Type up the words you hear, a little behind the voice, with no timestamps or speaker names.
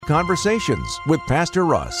Conversations with Pastor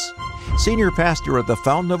Russ, Senior Pastor at the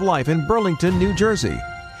Fountain of Life in Burlington, New Jersey.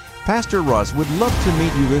 Pastor Russ would love to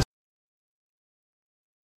meet you this.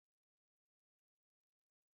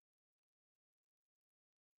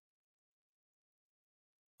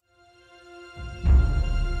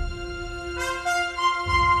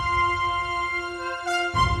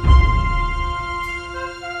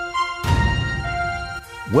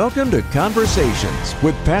 Welcome to Conversations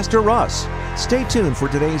with Pastor Russ. Stay tuned for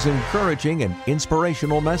today's encouraging and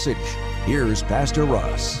inspirational message. Here's Pastor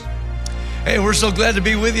Russ. Hey, we're so glad to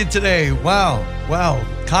be with you today. Wow.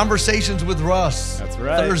 Conversations with Russ. That's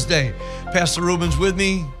right. Thursday. Pastor Ruben's with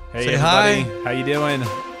me. Hey, Say everybody. hi. How you doing?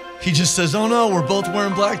 He just says, "Oh no, we're both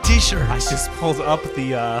wearing black t-shirts." I just pulled up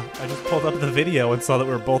the video and saw that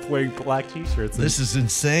we're both wearing black t-shirts. This is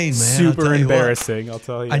insane, man. super embarrassing. I'll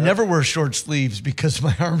tell you. I never wear short sleeves because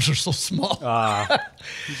my arms are so small.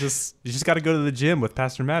 You just got to go to the gym with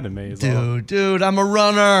Pastor Matt and me. Dude, I'm a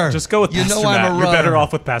runner. Just go with Pastor Matt. I'm a runner. You're better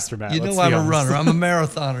off with Pastor Matt. You know I'm a runner. I'm a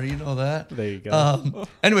marathoner. You know that. There you go.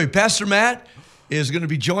 Anyway, Pastor Matt is going to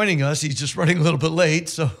be joining us. He's just running a little bit late,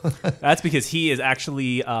 so That's because he is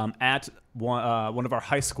actually at one of our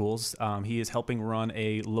high schools. He is helping run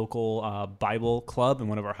a local Bible club in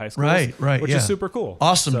one of our high schools. Right, which is super cool.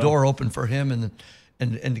 Awesome door open for him and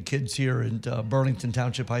the kids here at Burlington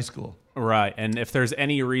Township High School. Right, and if there's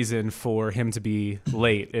any reason for him to be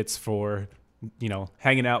late, it's for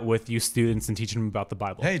hanging out with you students and teaching them about the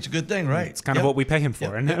Bible. Hey, it's a good thing, right? It's kind of what we pay him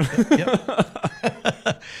for, isn't it? Yep.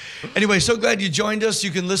 Anyway, so glad you joined us.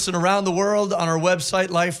 You can listen around the world on our website,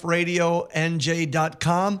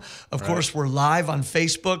 liferadionj.com. Of course, we're live on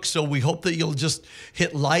Facebook, so we hope that you'll just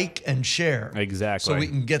hit like and share. Exactly. So we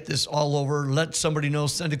can get this all over. Let somebody know.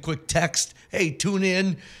 Send a quick text. Hey, tune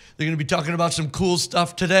in. They're going to be talking about some cool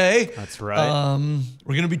stuff today. That's right.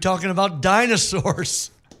 We're going to be talking about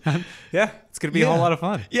dinosaurs. Yeah, it's going to be a whole lot of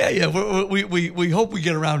fun. Yeah. We hope we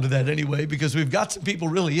get around to that anyway, because we've got some people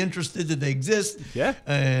really interested that they exist. Yeah.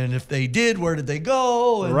 And if they did, where did they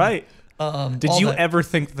go? And, Right. Did you that. ever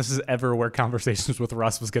think this is ever where Conversations with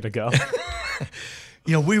Russ was going to go?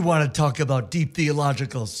 We want to talk about deep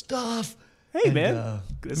theological stuff. Hey, man,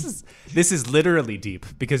 this is literally deep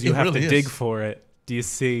because you have really to is. dig for it. Do you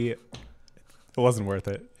see? It wasn't worth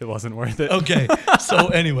it. It wasn't worth it. Okay. So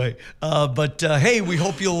anyway, hey, we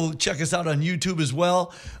hope you'll check us out on YouTube as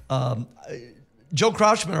well. Joe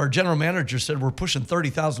Crouchman, our general manager, said we're pushing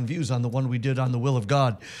 30,000 views on the one we did on the Will of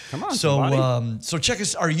God. Come on, so check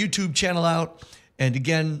our YouTube channel out. And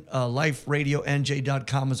again,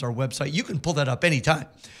 liferadionj.com is our website. You can pull that up anytime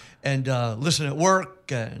and listen at work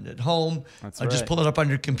and at home. That's Just right. pull it up on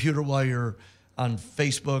your computer while you're on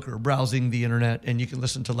Facebook or browsing the internet, and you can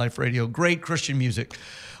listen to Life Radio. Great Christian music.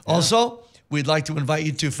 Yeah. Also, we'd like to invite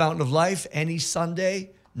you to Fountain of Life any Sunday,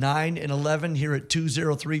 9 and 11, here at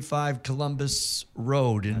 2035 Columbus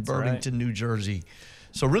Road in Burlington, New Jersey.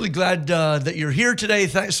 So really glad that you're here today.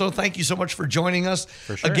 So thank you so much for joining us.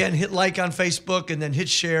 For sure. Again, hit like on Facebook and then hit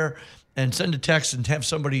share and send a text and have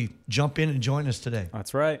somebody jump in and join us today.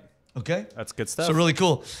 That's right. Okay? That's good stuff. So really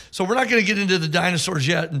cool. So we're not going to get into the dinosaurs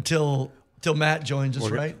yet until Matt joins us,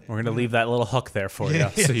 right? We're going to leave that little hook there for Yeah,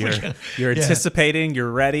 you. So you're anticipating, you're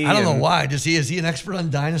ready. I don't know why. Is he an expert on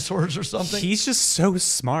dinosaurs or something? He's just so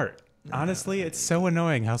smart. Honestly, it's so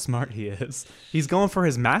annoying how smart he is. He's going for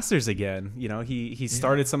his master's again. He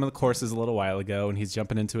started some of the courses a little while ago, and he's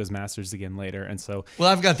jumping into his master's again later. And so, well,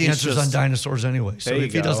 I've got the answers on dinosaurs anyway. So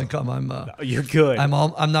if he doesn't come, you're good. I'm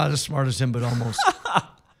not as smart as him, but almost.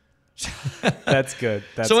 That's good.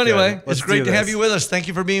 So anyway, it's great to have you with us. Thank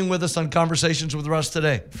you for being with us on Conversations with Russ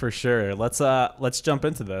today. For sure. Let's jump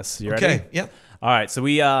into this. You ready? Okay. Yep. All right. So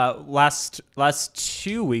we last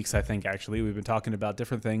 2 weeks, I think, actually, we've been talking about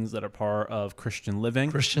different things that are part of Christian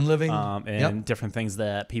living, and different things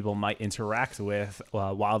that people might interact with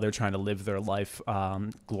while they're trying to live their life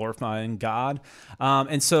glorifying God.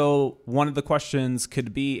 And so one of the questions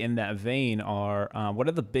could be in that vein are what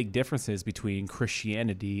are the big differences between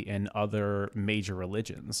Christianity and other major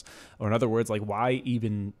religions? Or in other words, like why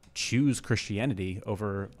even choose Christianity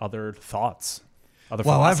over other thoughts?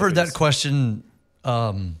 Well, I've heard that question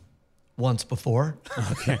once before.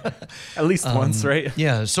 Okay, at least once, right?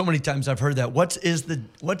 Yeah, so many times I've heard that. What's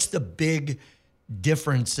the big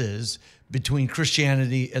differences between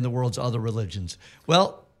Christianity and the world's other religions?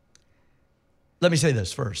 Well, let me say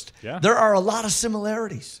this first. Yeah. There are a lot of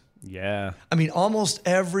similarities. Yeah. I mean, almost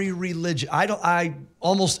every religion.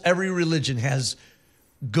 Almost every religion has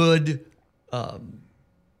good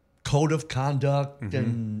code of conduct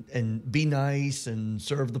and be nice and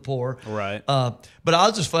serve the poor. Right. But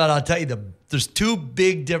I'll just flat out tell you there's two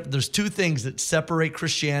things that separate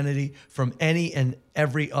Christianity from any and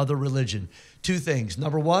every other religion. Two things.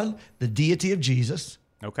 Number one, the deity of Jesus.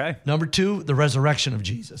 Okay. Number two, the resurrection of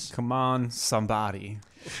Jesus. Come on, somebody.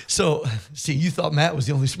 So, see, you thought Matt was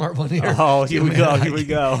the only smart one here. Oh, here we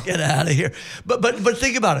go. Get out of here. But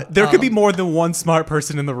think about it. There could be more than one smart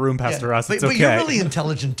person in the room, Pastor Russ. It's okay. But you're really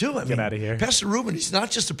intelligent too. Get out of here. Pastor Ruben, he's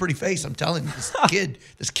not just a pretty face. I'm telling you,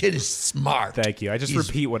 this kid is smart. Thank you. I just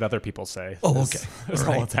repeat what other people say. Oh, okay. That's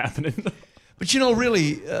all that's happening. But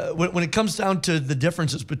really, when it comes down to the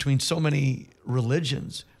differences between so many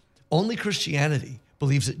religions, only Christianity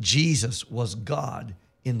believes that Jesus was God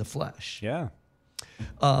in the flesh. Yeah.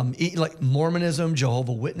 Like Mormonism,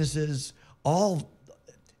 Jehovah's Witnesses, all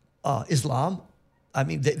Islam. I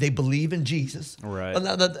mean, they believe in Jesus. Right.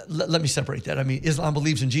 Let me separate that. I mean, Islam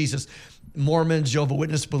believes in Jesus. Mormons, Jehovah's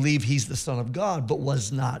Witnesses believe he's the Son of God, but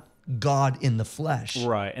was not God in the flesh.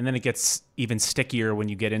 Right. And then it gets even stickier when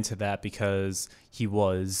you get into that because he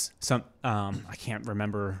was I can't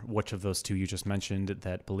remember which of those two you just mentioned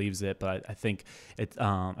that believes it, but I think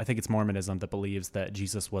it's Mormonism that believes that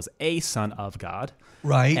Jesus was a son of God.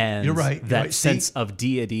 Right. And you're right. That sense of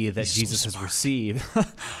deity that Jesus has received,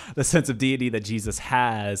 the sense of deity that Jesus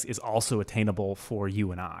has is also attainable for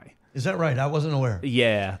you and I. Is that right? I wasn't aware.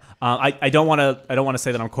 Yeah, I don't want to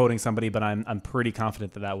say that I'm quoting somebody, but I'm pretty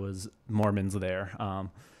confident that was Mormons there.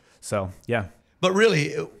 So yeah. But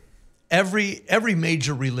really, every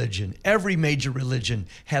major religion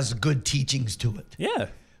has good teachings to it. Yeah.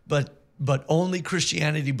 But only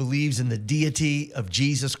Christianity believes in the deity of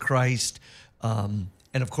Jesus Christ. And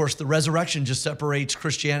of course, the resurrection just separates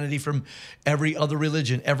Christianity from every other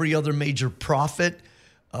religion. Every other major prophet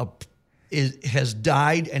has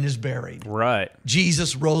died and is buried. Right.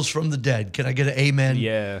 Jesus rose from the dead. Can I get an amen?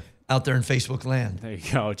 Yeah. Out there in Facebook land. There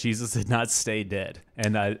you go. Jesus did not stay dead.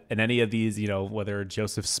 And any of these, whether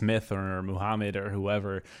Joseph Smith or Muhammad or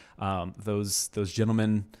whoever, those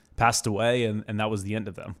gentlemen passed away, and that was the end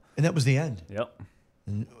of them. And that was the end. Yep.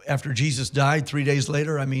 And after Jesus died 3 days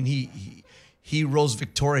later, I mean, he rose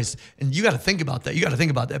victorious. And you got to think about that. You got to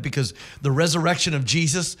think about that because the resurrection of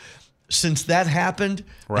Jesus, since that happened,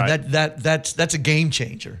 right. That's a game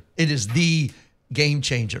changer. It is the game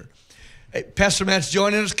changer. Hey, Pastor Matt's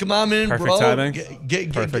joining us. Come on in, Perfect bro. Timing.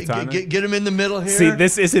 Perfect timing. Get him in the middle here. See,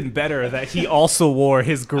 this isn't better that he also wore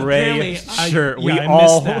his gray shirt. I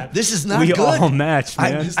missed that. This is not good. We all matched,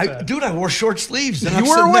 man. Dude, I wore short sleeves. You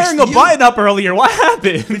were wearing a button-up earlier. What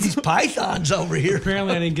happened? With these pythons over here.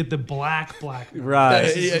 Apparently, I didn't get the black. Right.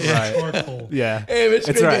 Right. Yeah. Hey, it's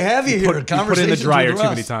great to have you here. You put it in the dryer too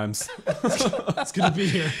many times. It's good to be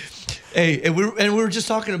here. Hey, and we were just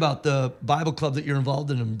talking about the Bible club that you're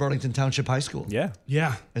involved in Burlington Township High School. Yeah.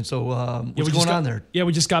 And so what's going on there? Yeah,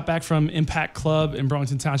 we just got back from Impact Club in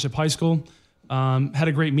Burlington Township High School. Had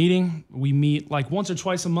a great meeting. We meet like once or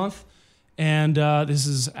twice a month. And this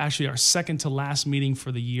is actually our second to last meeting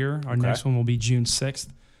for the year. Our next one will be June 6th.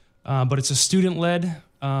 But it's a student-led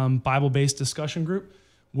Bible-based discussion group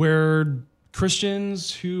where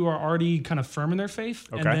Christians who are already kind of firm in their faith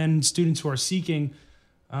and then students who are seeking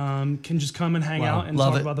can just come and hang out and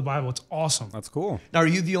talk about the Bible. It's awesome. That's cool. Now, are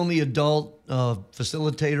you the only adult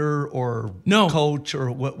facilitator or coach or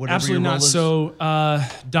whatever Absolutely your role not. is? So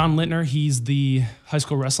Don Littner, he's the high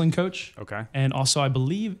school wrestling coach. Okay. And also, I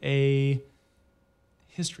believe, a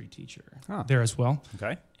history teacher there as well.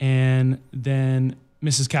 Okay. And then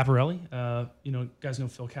Mrs. Caparelli, you guys know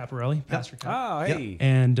Phil Caparelli, Pastor Cap. Oh, hey.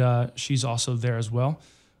 And she's also there as well.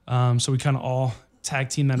 So we kind of all tag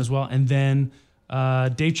team that as well. And then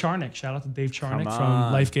Dave Charnick, shout out to Dave Charnick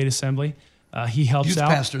from Lifegate Assembly. He helps Youth out.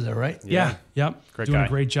 pastor there, right? Yeah. Yep. Great Doing guy. a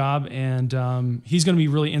great job. And he's going to be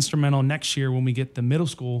really instrumental next year when we get the middle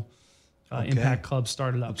school Impact Club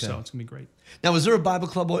started up. So it's going to be great. Now, is there a Bible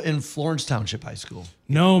club in Florence Township High School?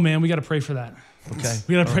 No, man. We got to pray for that. Okay.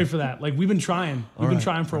 We got to pray for that. Like, we've been trying. We've been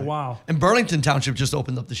trying for a while. And Burlington Township just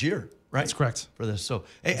opened up this year, right? That's correct. For this. So,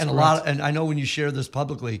 and I know when you share this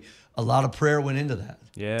publicly, a lot of prayer went into that.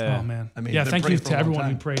 Yeah. Oh, man. I mean, yeah, been thank you praying for to a long everyone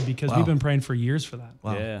time. who prayed because we've been praying for years for that.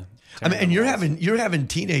 Wow. Yeah. I mean, and you're having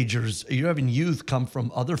teenagers, you're having youth come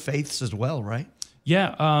from other faiths as well, right?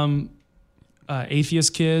 Yeah.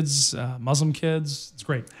 Atheist kids, Muslim kids. It's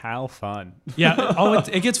great. How fun. Yeah.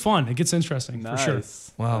 It gets fun. It gets interesting for sure.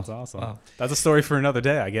 Wow. That's awesome. Wow. That's a story for another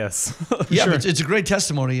day, I guess. Yeah, sure. but it's a great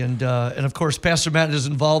testimony. And of course, Pastor Matt is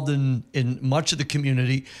involved in much of the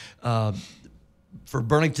community. For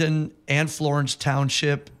Burlington and Florence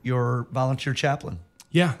Township, your volunteer chaplain.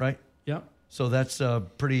 Yeah. Right? Yeah. So that's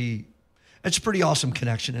pretty. it's a pretty awesome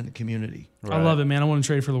connection in the community. Right. I love it, man. I want to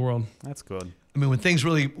trade for the world. That's good. I mean, when things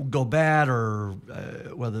really go bad, or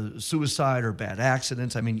whether suicide or bad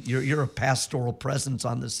accidents, I mean, you're a pastoral presence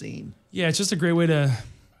on the scene. Yeah, it's just a great way to,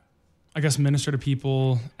 I guess, minister to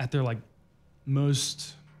people at their like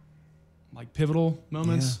most like pivotal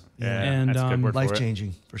moments. Yeah, and that's a good word for it.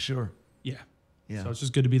 Life-changing for sure. Yeah. Yeah. So it's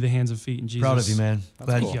just good to be the hands and feet in Jesus. Proud of you, man.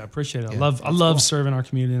 Thank you. I appreciate it. I love serving our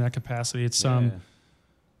community in that capacity. It's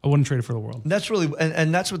I wouldn't trade it for the world. And that's really,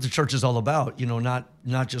 and that's what the church is all about. You know,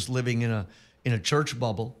 not just living in a church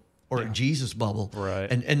bubble or a Jesus bubble,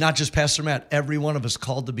 right? And not just Pastor Matt. Every one of us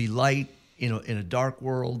called to be light, in a dark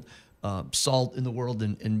world, salt in the world,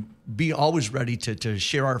 and be always ready to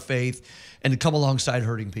share our faith and to come alongside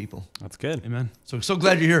hurting people. That's good. Amen. So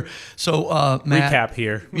glad you're here. So Matt, recap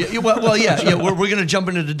here. Yeah. We're going to jump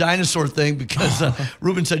into the dinosaur thing because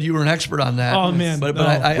Ruben said you were an expert on that. Oh man, but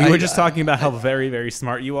we were just talking about how very, very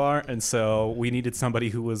smart you are, and so we needed somebody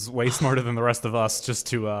who was way smarter than the rest of us just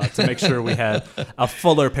to make sure we had a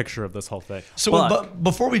fuller picture of this whole thing. So, but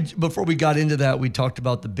before we got into that, we talked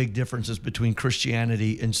about the big differences between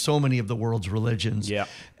Christianity and so many of the world's religions. Yeah.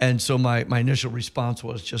 And so my initial response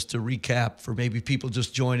was just to recap for maybe people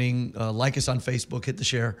just joining, like us on Facebook, hit the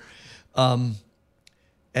share. And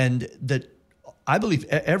that I believe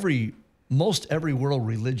most every world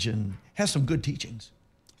religion has some good teachings.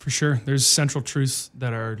 For sure. There's central truths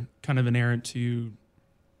that are kind of inherent to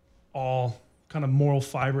all kind of moral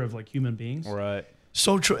fiber of like human beings. Right.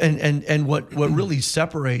 So true. And what really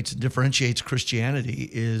separates, differentiates Christianity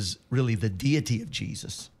is really the deity of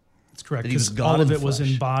Jesus. That's correct. Because all of it was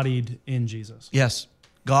embodied in Jesus. Yes.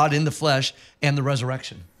 God in the flesh and the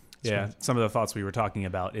resurrection. Yeah. Some of the thoughts we were talking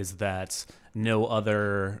about is that no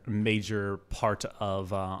other major part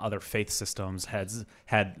of other faith systems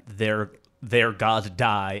had their God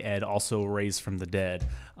die and also raise from the dead,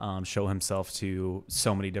 show himself to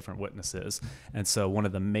so many different witnesses. And so one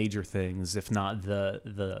of the major things, if not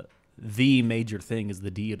the major thing, is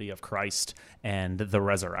the deity of Christ and the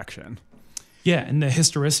resurrection. Yeah, and the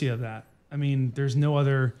historicity of that. I mean, there's no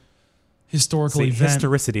other historical event.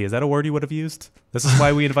 Historicity, is that a word you would have used? This is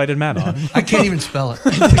why we invited Matt on. I can't even spell it.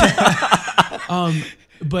 But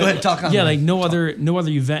go ahead, talk on like no other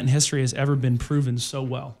event in history has ever been proven so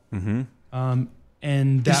well. Mm-hmm.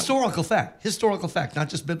 And that, historical fact, not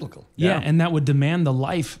just biblical. Yeah, and that would demand the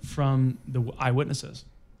life from the eyewitnesses.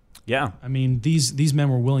 Yeah, I mean these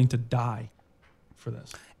men were willing to die for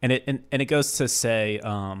this. And it goes to say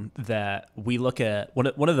that we look at one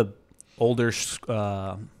of the older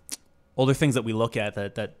things that we look at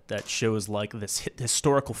that shows like this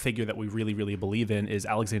historical figure that we really, really believe in is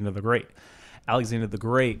Alexander the Great. Alexander the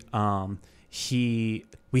Great,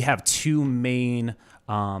 we have two main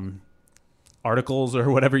articles or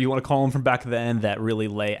whatever you want to call them from back then that really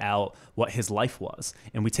lay out what his life was.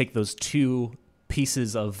 And we take those two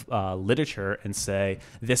pieces of literature and say,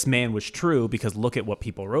 this man was true because look at what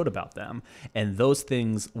people wrote about them. And those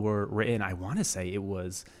things were written, I want to say it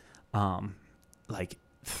was like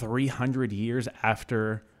 300 years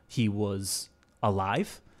after he was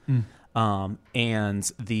alive.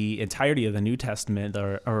 And the entirety of the New Testament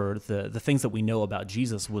or the things that we know about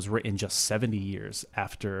Jesus was written just 70 years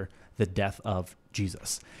after the death of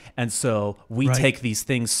Jesus. And so we take these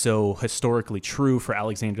things so historically true for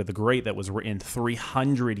Alexander the Great that was written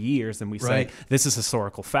 300 years and we say this is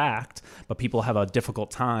historical fact, but people have a difficult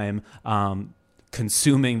time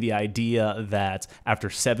consuming the idea that after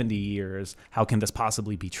 70 years, how can this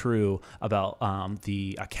possibly be true about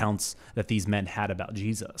the accounts that these men had about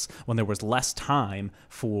Jesus when there was less time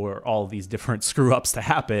for all these different screw ups to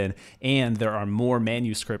happen, and there are more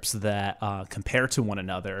manuscripts that compare to one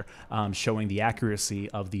another, showing the accuracy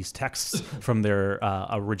of these texts from their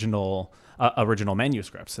original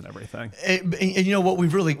manuscripts and everything. And you know what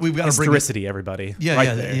we've got to bring historicity, everybody.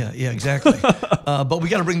 Yeah, exactly. But we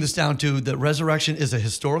got to bring this down to the resurrection is a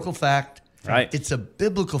historical fact. Right. It's a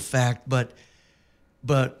biblical fact, but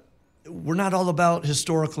we're not all about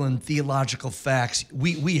historical and theological facts.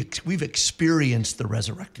 We've experienced the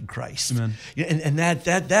resurrected Christ. Amen. And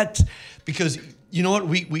that because you know what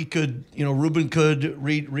we could, Ruben could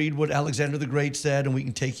read what Alexander the Great said, and we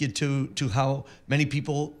can take you to how many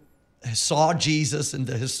people saw Jesus and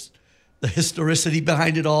the historicity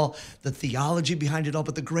behind it all, the theology behind it all.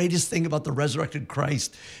 But the greatest thing about the resurrected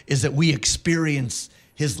Christ is that we experience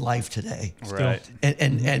his life today. Right.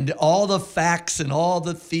 And all the facts and all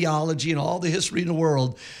the theology and all the history in the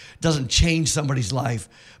world doesn't change somebody's life.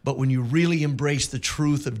 But when you really embrace the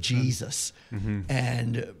truth of Jesus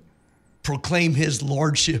and proclaim his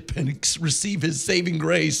lordship and receive his saving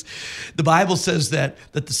grace. The Bible says that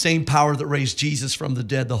the same power that raised Jesus from the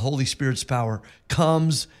dead, the Holy Spirit's power,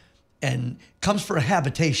 comes for a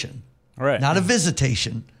habitation. Right. Not a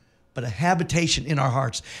visitation, but a habitation in our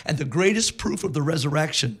hearts. And the greatest proof of the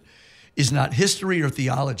resurrection is not history or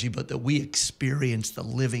theology, but that we experience the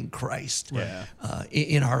living Christ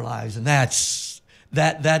in our lives. And that's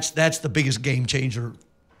the biggest game changer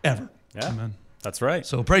ever. Yeah, Amen. That's right.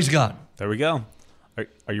 So praise God. There we go.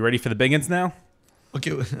 Are you ready for the big ones now?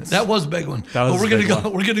 Okay, that was a big one. But we're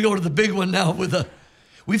gonna go to the big one now with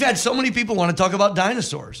we've had so many people want to talk about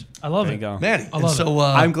dinosaurs. I love there it. You go. Maddie. I love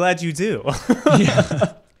it. I'm glad you do.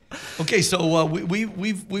 Yeah. Okay, so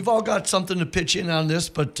we've all got something to pitch in on this,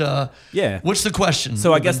 but what's the question?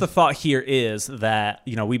 So I guess the thought here is that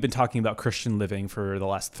we've been talking about Christian living for the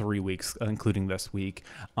last 3 weeks, including this week,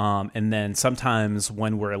 and then sometimes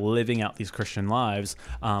when we're living out these Christian lives,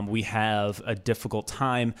 we have a difficult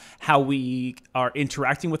time how we are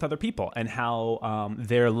interacting with other people and how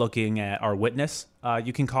they're looking at our witness.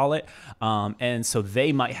 You can call it. And so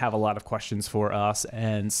they might have a lot of questions for us.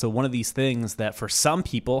 And so one of these things that for some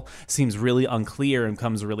people seems really unclear and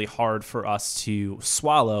becomes really hard for us to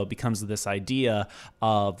swallow becomes this idea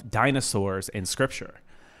of dinosaurs in Scripture.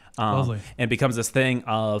 And becomes this thing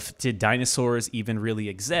of, did dinosaurs even really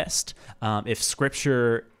exist? If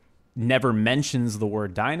Scripture never mentions the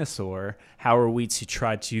word dinosaur, how are we to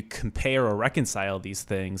try to compare or reconcile these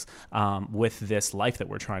things with this life that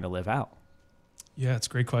we're trying to live out? Yeah, it's a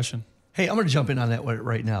great question. Hey, I'm going to jump in on that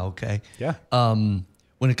right now, okay? Yeah.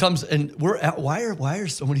 When it comes, and why are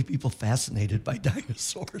so many people fascinated by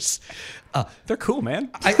dinosaurs? They're cool,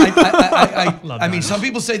 man. I mean, some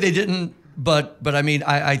people say they didn't, but I mean,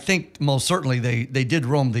 I think most certainly they did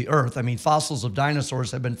roam the earth. I mean, fossils of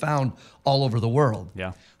dinosaurs have been found all over the world.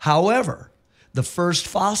 Yeah. However, the first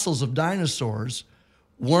fossils of dinosaurs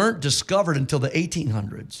weren't discovered until the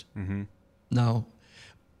 1800s. Mm-hmm. No.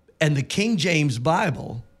 And the King James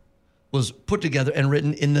Bible was put together and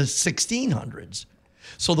written in the 1600s.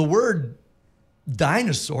 So the word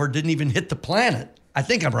dinosaur didn't even hit the planet. I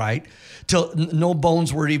think I'm right. Till no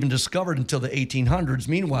bones were even discovered until the 1800s.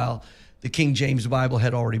 Meanwhile, the King James Bible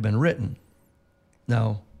had already been written.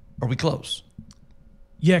 Now, are we close?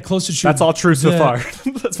 Yeah, close to true. That's all true so far,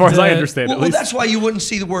 as far as I understand. Well, that's why you wouldn't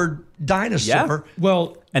see the word dinosaur. Yeah.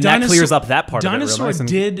 Well, and that clears up that part of it. Dinosaur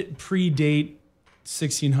did predate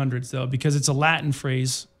 1600s though, because it's a Latin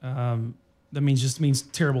phrase that means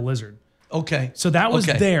terrible lizard. Okay. So that was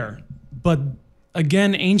there, but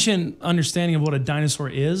again, ancient understanding of what a dinosaur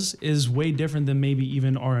is way different than maybe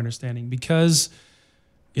even our understanding, because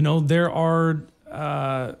there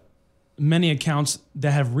are many accounts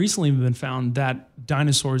that have recently been found that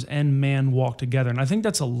dinosaurs and man walk together, and I think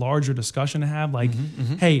that's a larger discussion to have. Like,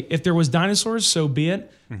 hey, if there was dinosaurs, so be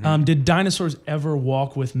it. Did dinosaurs ever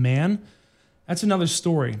walk with man? That's another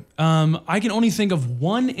story. I can only think of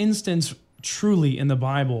one instance truly in the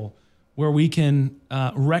Bible where we can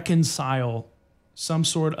reconcile some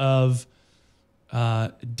sort of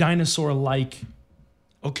dinosaur-like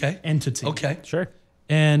entity. Okay, sure.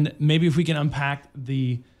 And maybe if we can unpack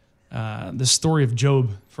the story of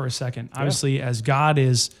Job for a second. Yeah. Obviously, as God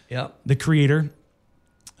is the creator,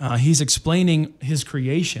 he's explaining his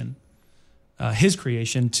creation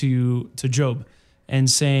to Job. And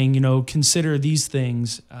saying, consider these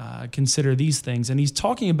things, and he's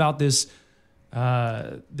talking about this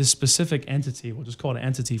specific entity. We'll just call it an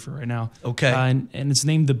entity for right now. Okay. And it's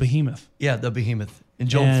named the Behemoth. Yeah, the Behemoth in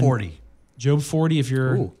Job 40. Job 40. If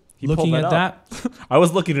you're looking at that, I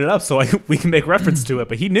was looking it up so we can make reference to it,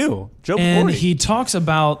 but he knew Job 40. And he talks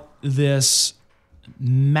about this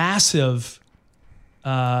massive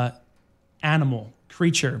animal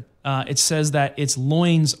creature. It says that its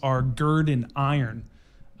loins are girt in iron,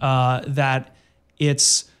 that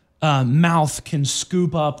its mouth can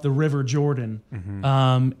scoop up the river Jordan.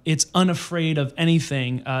 Mm-hmm. It's unafraid of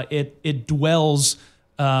anything. It dwells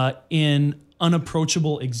in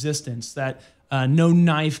unapproachable existence, that no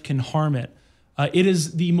knife can harm it. It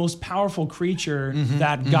is the most powerful creature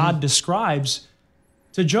that God describes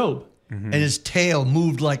to Job. Mm-hmm. And his tail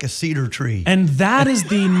moved like a cedar tree. And that is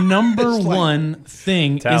the number one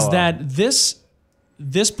thing, is that this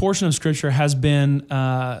portion of Scripture has been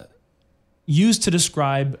used to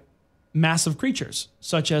describe massive creatures,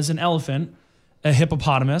 such as an elephant, a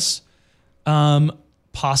hippopotamus,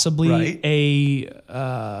 possibly a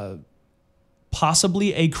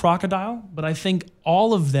crocodile. But I think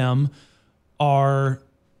all of them are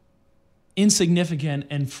insignificant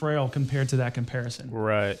and frail compared to that comparison.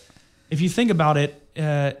 Right. If you think about it,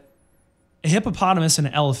 a hippopotamus and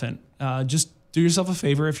an elephant, just do yourself a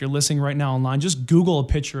favor if you're listening right now online. Just Google a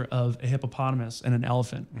picture of a hippopotamus and an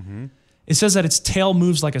elephant. Mm-hmm. It says that its tail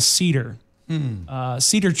moves like a cedar.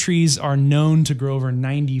 Cedar trees are known to grow over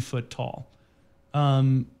 90 foot tall,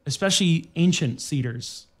 especially ancient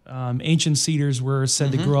cedars. Ancient cedars were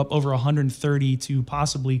said to grow up over 130 to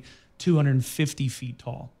possibly 250 feet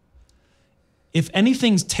tall. If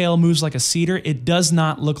anything's tail moves like a cedar, it does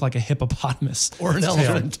not look like a hippopotamus. Or an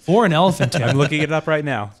elephant. Or an elephant tail. I'm looking it up right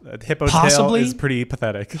now. A hippo tail is pretty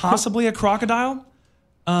pathetic. Possibly a crocodile.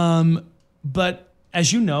 But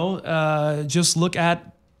as you know, just look at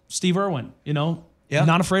Steve Irwin,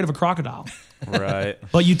 not afraid of a crocodile. Right.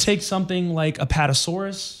 But you take something like a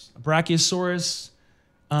Patasaurus, a Brachiosaurus,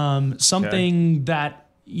 something that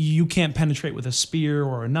you can't penetrate with a spear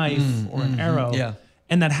or a knife or an arrow. Yeah.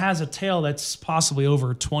 And that has a tail that's possibly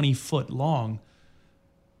over 20 foot long,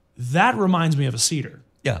 that reminds me of a cedar.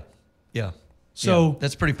 Yeah, yeah. So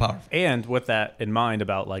that's pretty powerful. And with that in mind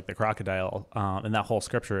about like the crocodile, in that whole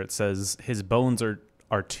scripture, it says his bones are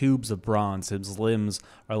tubes of bronze. His limbs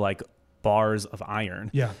are like bars of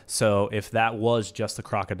iron. Yeah. So if that was just a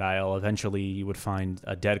crocodile, eventually you would find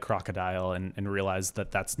a dead crocodile and realize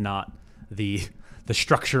that that's not the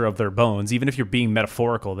structure of their bones. Even if you're being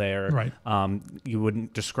metaphorical there, right. You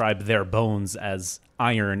wouldn't describe their bones as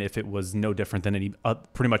iron if it was no different than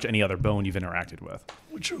pretty much any other bone you've interacted with.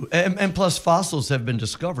 True. And plus fossils have been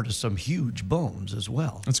discovered as some huge bones as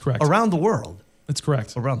well. That's correct. Around the world. That's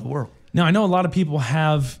correct. Around the world. Now, I know a lot of people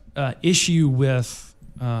have issue with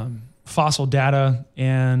fossil data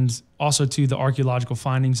and also to the archaeological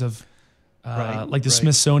findings of like the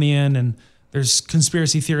Smithsonian, and there's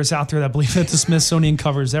conspiracy theorists out there that believe that the Smithsonian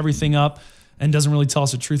covers everything up and doesn't really tell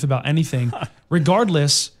us the truth about anything.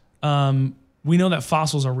 Regardless, we know that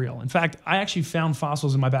fossils are real. In fact, I actually found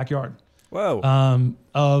fossils in my backyard. Whoa.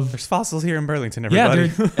 There's fossils here in Burlington,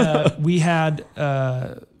 everybody. Yeah, we had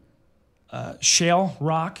shale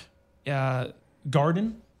rock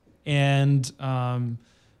garden, and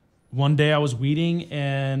one day I was weeding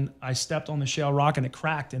and I stepped on the shale rock and it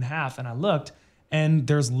cracked in half, and I looked and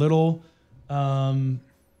there's little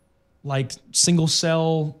like single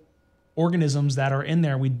cell organisms that are in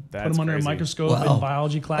there. We put them under a microscope in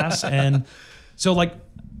biology class. And so like,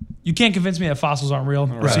 you can't convince me that fossils aren't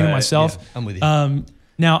real. I've seen it myself. Yeah, I'm with you.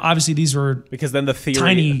 Now, obviously, these are because then the theory,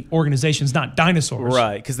 tiny organizations, not dinosaurs.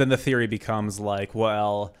 Right, because then the theory becomes like,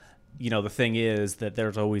 well, the thing is that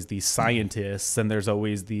there's always these scientists and there's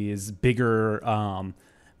always these bigger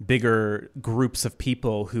groups of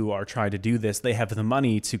people who are trying to do this. They have the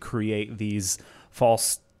money to create these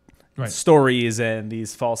false stories and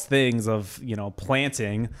these false things of,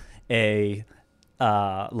 planting an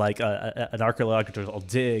archaeological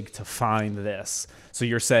dig to find this. So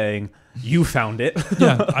you're saying you found it.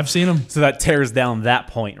 Yeah, I've seen them. So that tears down that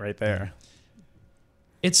point right there.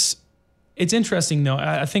 It's interesting, though.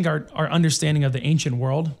 I think our understanding of the ancient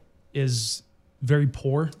world is very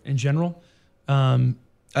poor in general. I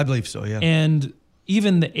believe so, yeah. And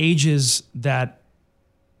even the ages that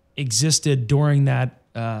existed during that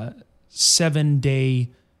 7-day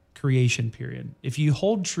creation period, if you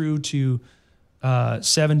hold true to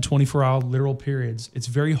 7 24-hour literal periods, it's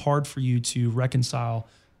very hard for you to reconcile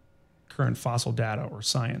current fossil data or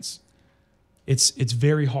science. It's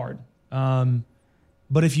very hard.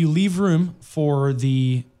 But if you leave room for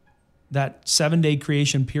that 7-day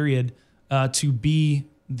creation period to be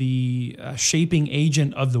the shaping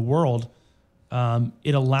agent of the world,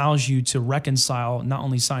 it allows you to reconcile not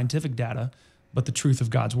only scientific data, but the truth of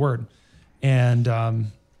God's word. And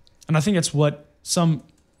I think that's what some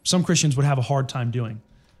Christians would have a hard time doing,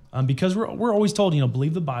 because we're always told,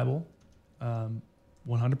 believe the Bible, 100%.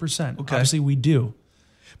 Okay. Obviously, we do.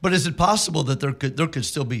 But is it possible that there could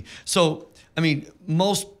still be? So, I mean,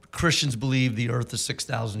 most Christians believe the Earth is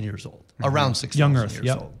 6,000 years old, around 6,000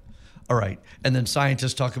 years old. All right. And then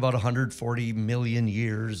scientists talk about 140 million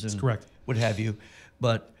years and correct. What have you.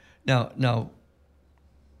 But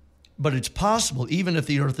but it's possible, even if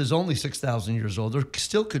the Earth is only 6,000 years old, there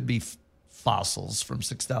still could be fossils from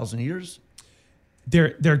 6,000 years.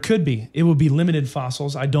 There could be. It would be limited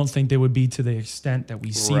fossils. I don't think they would be to the extent that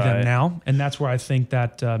we see them now. And that's where I think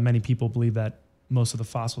that many people believe that most of the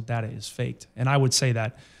fossil data is faked. And I would say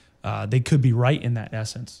that they could be right in that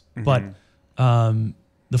essence. Mm-hmm. But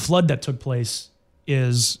the flood that took place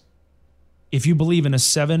is, if you believe in a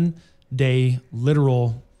 7-day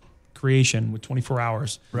literal creation with 24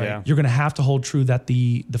 hours, you're going to have to hold true that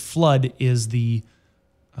the flood is the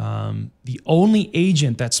only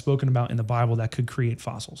agent that's spoken about in the Bible that could create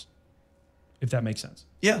fossils, if that makes sense.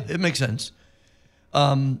 Yeah, it makes sense.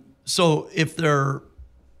 So if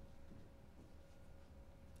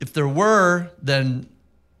if there were then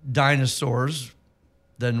dinosaurs,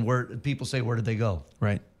 then people say, where did they go?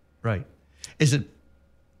 Right. Right.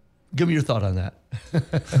 Give me your thought on that.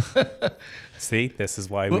 See, this is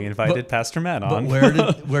why we invited Pastor Matt on.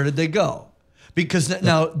 But where did they go? Because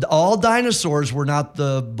now all dinosaurs were not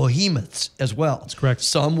the behemoths as well. That's correct.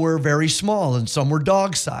 Some were very small and some were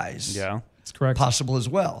dog size. Yeah, that's correct. Possible as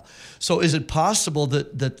well. So is it possible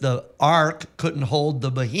that the ark couldn't hold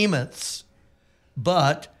the behemoths,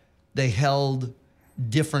 but they held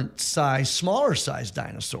different size, smaller size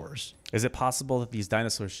dinosaurs? Is it possible that these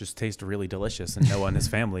dinosaurs just taste really delicious and Noah and his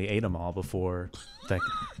family ate them all before?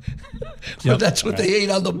 Well, that's what they ate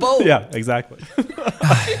on the boat. Yeah, exactly.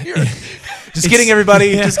 Just kidding,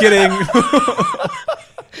 everybody. Just kidding.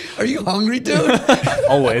 Are you hungry, dude?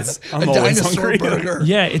 Always. I'm always hungry. Burger.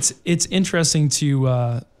 Yeah, it's interesting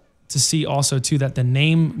to see also too that the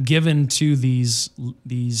name given to these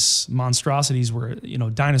monstrosities were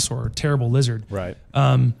dinosaur, terrible lizard. Right.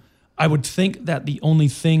 I would think that the only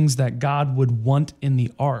things that God would want in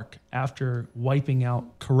the ark after wiping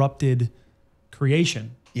out corrupted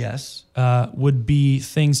creation, yes, would be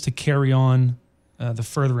things to carry on the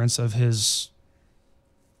furtherance of his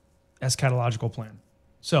eschatological plan.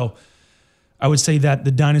 So I would say that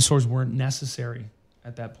the dinosaurs weren't necessary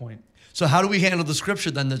at that point. So how do we handle the scripture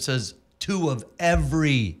then that says 2 of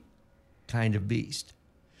every kind of beast?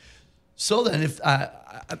 So then if,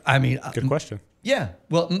 good question. Yeah.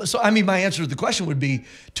 Well, so my answer to the question would be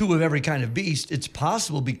 2 of every kind of beast. It's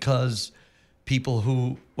possible because people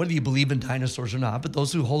who, whether you believe in dinosaurs or not, but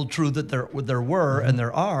those who hold true that there were and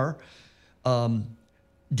there are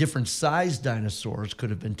different sized dinosaurs could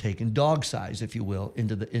have been taken, dog size, if you will,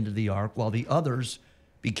 into the ark, while the others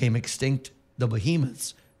became extinct, the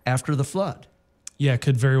behemoths, after the flood. Yeah, it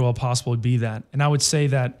could very well possibly be that. And I would say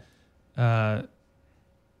that, it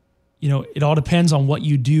all depends on what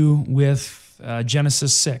you do with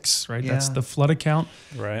Genesis 6, right? Yeah. That's the flood account.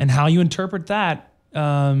 Right. And how you interpret that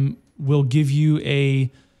will give you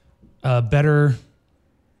a better,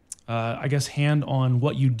 hand on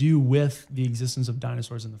what you do with the existence of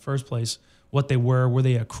dinosaurs in the first place, what they were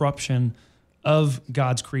they a corruption of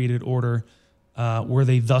God's created order? Were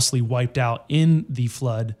they thusly wiped out in the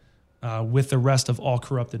flood with the rest of all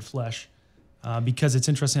corrupted flesh? Because it's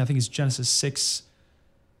interesting, I think it's Genesis 6,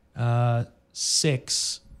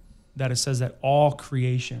 that it says that all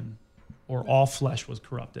creation or all flesh was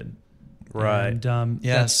corrupted. Right. And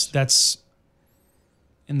yes. that's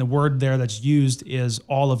in the word there that's used is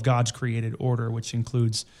all of God's created order, which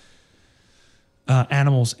includes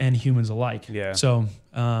animals and humans alike. Yeah. So,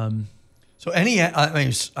 how many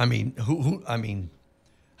animals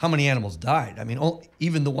died?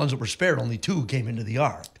 Even the ones that were spared, only 2 came into the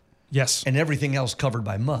ark. Yes. And everything else covered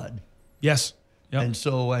by mud. Yes. Yep. And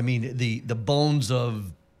so, the bones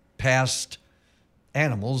of past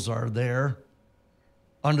animals are there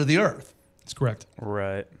under the earth. That's correct.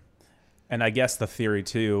 Right. And I guess the theory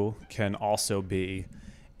too can also be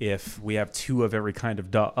if we have 2 of every kind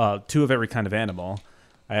of 2 of every kind of animal,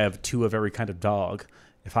 I have 2 of every kind of dog.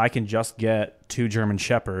 If I can just get 2 German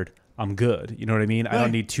Shepherd, I'm good. You know what I mean? Right. I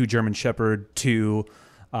don't need 2 German Shepherd, 2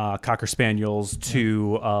 Cocker Spaniels,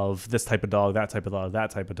 2 of this type of dog, that type of dog,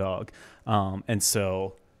 that type of dog. And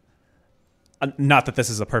so, not that this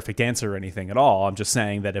is a perfect answer or anything at all. I'm just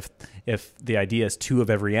saying that if the idea is 2 of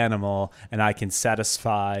every animal and I can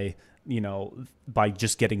satisfy, by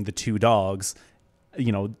just getting the 2 dogs,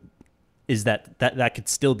 is that could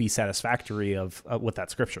still be satisfactory of with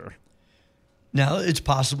that scripture. Now, it's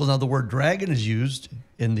possible. Now, the word dragon is used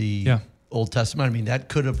in the Old Testament. That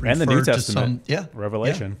could have referred and the New Testament, to some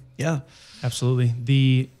Revelation. Yeah,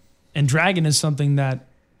 absolutely. And dragon is something that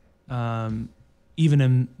even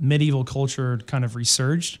in medieval culture kind of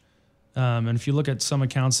resurged. And if you look at some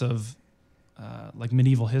accounts of like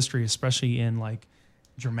medieval history, especially in like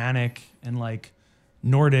Germanic and like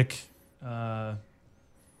Nordic or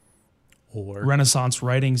Renaissance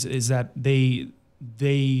writings, is that they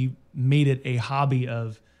made it a hobby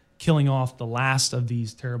of killing off the last of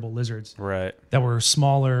these terrible lizards. Right. That were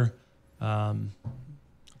smaller. I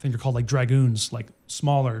think they're called like dragoons, like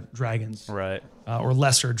smaller dragons. Right. Or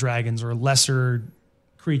lesser dragons or lesser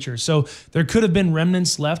creatures. So there could have been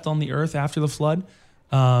remnants left on the earth after the flood.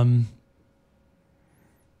 As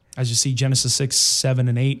you see, Genesis 6, 7,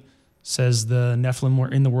 and 8 says the Nephilim were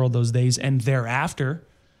in the world those days, and thereafter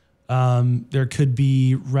there could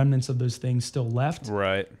be remnants of those things still left.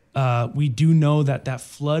 Right. We do know that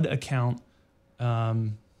flood account,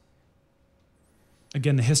 again,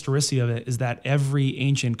 the historicity of it is that every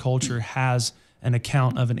ancient culture has an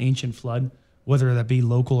account of an ancient flood, whether that be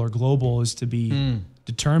local or global is to be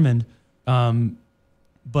determined.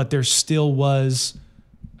 but there still was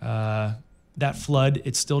that flood.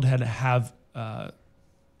 It still had to have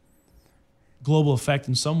global effect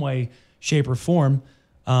in some way, shape, or form,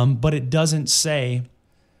 but it doesn't say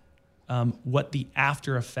what the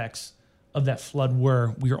after effects of that flood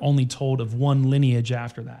were. We are only told of one lineage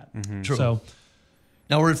after that. Mm-hmm. True. So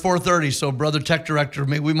now we're at 4:30, so Brother Tech Director,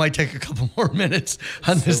 maybe we might take a couple more minutes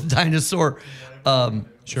on this dinosaur.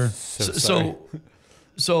 Sure. So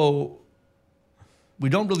we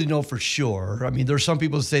don't really know for sure. I mean, there's some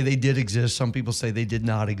people that say they did exist. Some people say they did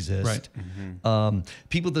not exist. Right. Mm-hmm.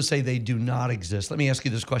 People that say they do not exist. Let me ask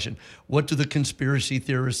you this question. What do the conspiracy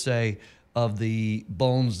theorists say of the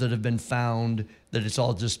bones that have been found, that it's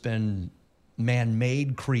all just been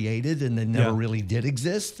man-made, created, and they never really did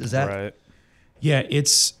exist? Is that right? Yeah,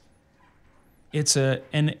 it's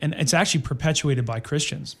actually perpetuated by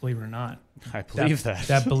Christians, believe it or not. I believe that.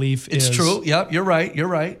 That belief it's is true. Yep, you're right. You're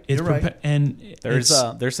right. And there's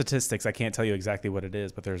statistics. I can't tell you exactly what it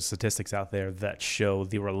is, but there's statistics out there that show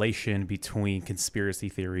the relation between conspiracy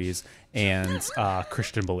theories and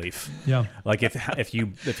Christian belief. Yeah. Like if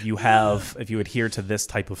you adhere to this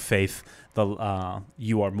type of faith,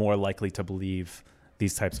 you are more likely to believe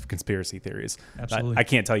these types of conspiracy theories. Absolutely. I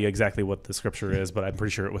can't tell you exactly what the scripture is, but I'm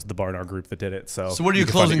pretty sure it was the Barnard group that did it. So what are your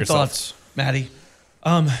closing thoughts, Maddie?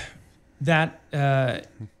 That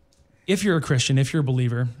if you're a Christian, if you're a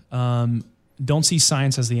believer, don't see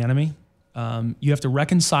science as the enemy. You have to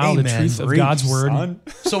reconcile the truth of God's word.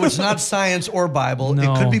 So it's not science or Bible.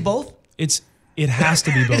 No. It could be both? It has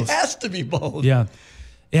to be both. It has to be both. Yeah.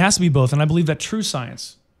 It has to be both. And I believe that true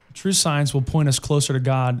science will point us closer to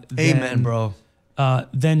God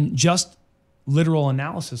than just literal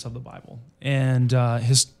analysis of the Bible and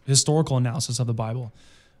historical analysis of the Bible.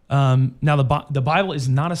 Now, the Bible is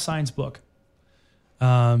not a science book,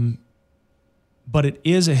 but it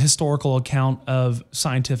is a historical account of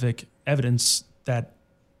scientific evidence that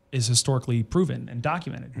is historically proven and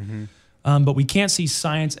documented. Mm-hmm. But we can't see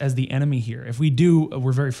science as the enemy here. If we do,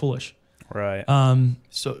 we're very foolish. Right.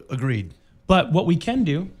 So agreed. But what we can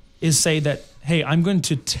do is say that, hey, I'm going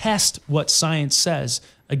to test what science says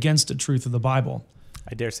against the truth of the Bible.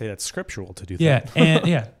 I dare say that's scriptural to do that.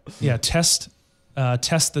 Test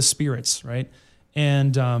the spirits, right?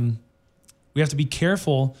 And we have to be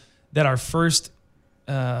careful that our first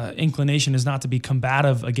inclination is not to be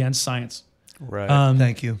combative against science. Right.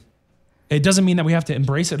 Thank you. It doesn't mean that we have to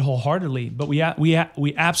embrace it wholeheartedly, but we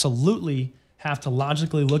absolutely have to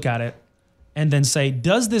logically look at it and then say,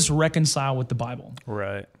 does this reconcile with the Bible?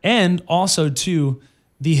 Right. And also to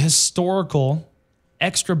the historical,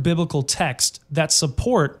 extra biblical text that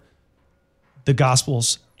support the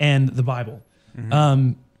Gospels and the Bible.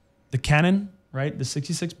 Mm-hmm. The canon, right? The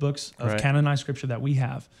 66 books of canonized scripture that we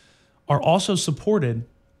have are also supported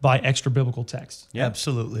by extra biblical texts. Yeah,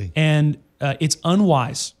 absolutely. And it's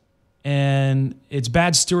unwise and it's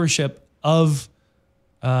bad stewardship of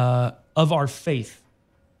our faith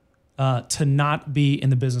to not be in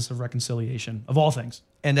the business of reconciliation of all things.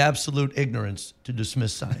 And absolute ignorance to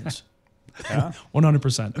dismiss science. Yeah.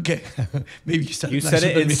 100%. Okay. Maybe you said it. You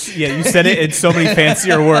said it in so many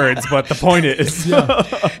fancier words, but the point is.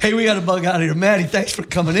 Hey, we got to bug out of here. Maddie, thanks for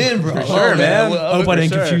coming in, bro. Sure, man. I hope I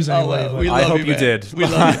didn't confuse anyone. I hope you did. We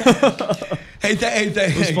love you. Hey, thanks.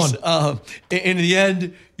 It was fun. In the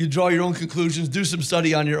end, you draw your own conclusions, do some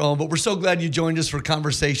study on your own, but we're so glad you joined us for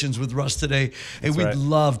Conversations with Russ today. And we'd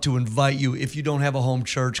love to invite you, if you don't have a home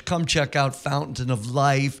church, come check out Fountain of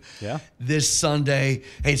Life this Sunday.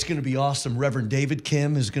 Hey, it's going to be awesome. Reverend David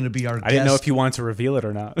Kim is going to be our guest. I didn't know if you wanted to reveal it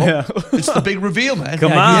or not. It's the big reveal, man.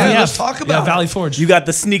 Come on. Let's talk about Valley Forge. You got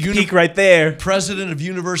the sneak peek right there. President of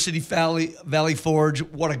University Valley Forge.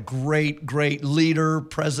 What a great, great leader,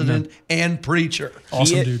 president, and preacher.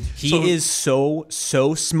 Awesome dude. He is so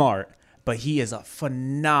smart, but he is a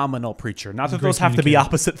phenomenal preacher. Not that those have to be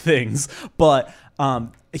opposite things, but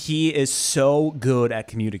he is so good at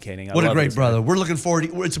communicating. What a great brother. We're looking forward.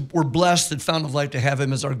 We're blessed at Fountain of Life to have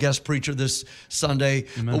him as our guest preacher this Sunday.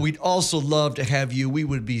 Amen. But we'd also love to have you. We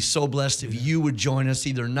would be so blessed if you would join us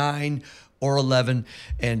either 9 or 11.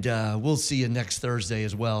 And we'll see you next Thursday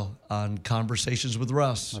as well on Conversations with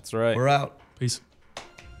Russ. That's right. We're out.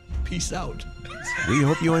 Peace out. We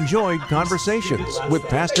hope you enjoyed Conversations with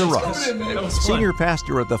Pastor Russ, Senior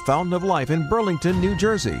Pastor at the Fountain of Life in Burlington, New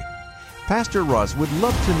Jersey. Pastor Russ would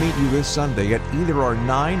love to meet you this Sunday at either our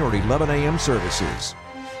 9 or 11 a.m. services.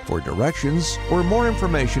 For directions or more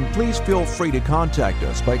information, please feel free to contact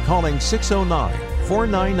us by calling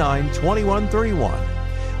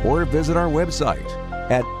 609-499-2131 or visit our website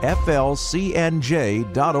at flcnj.org.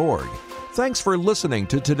 Thanks for listening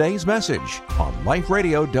to today's message on Life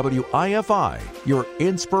Radio WIFI, your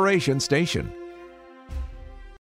inspiration station.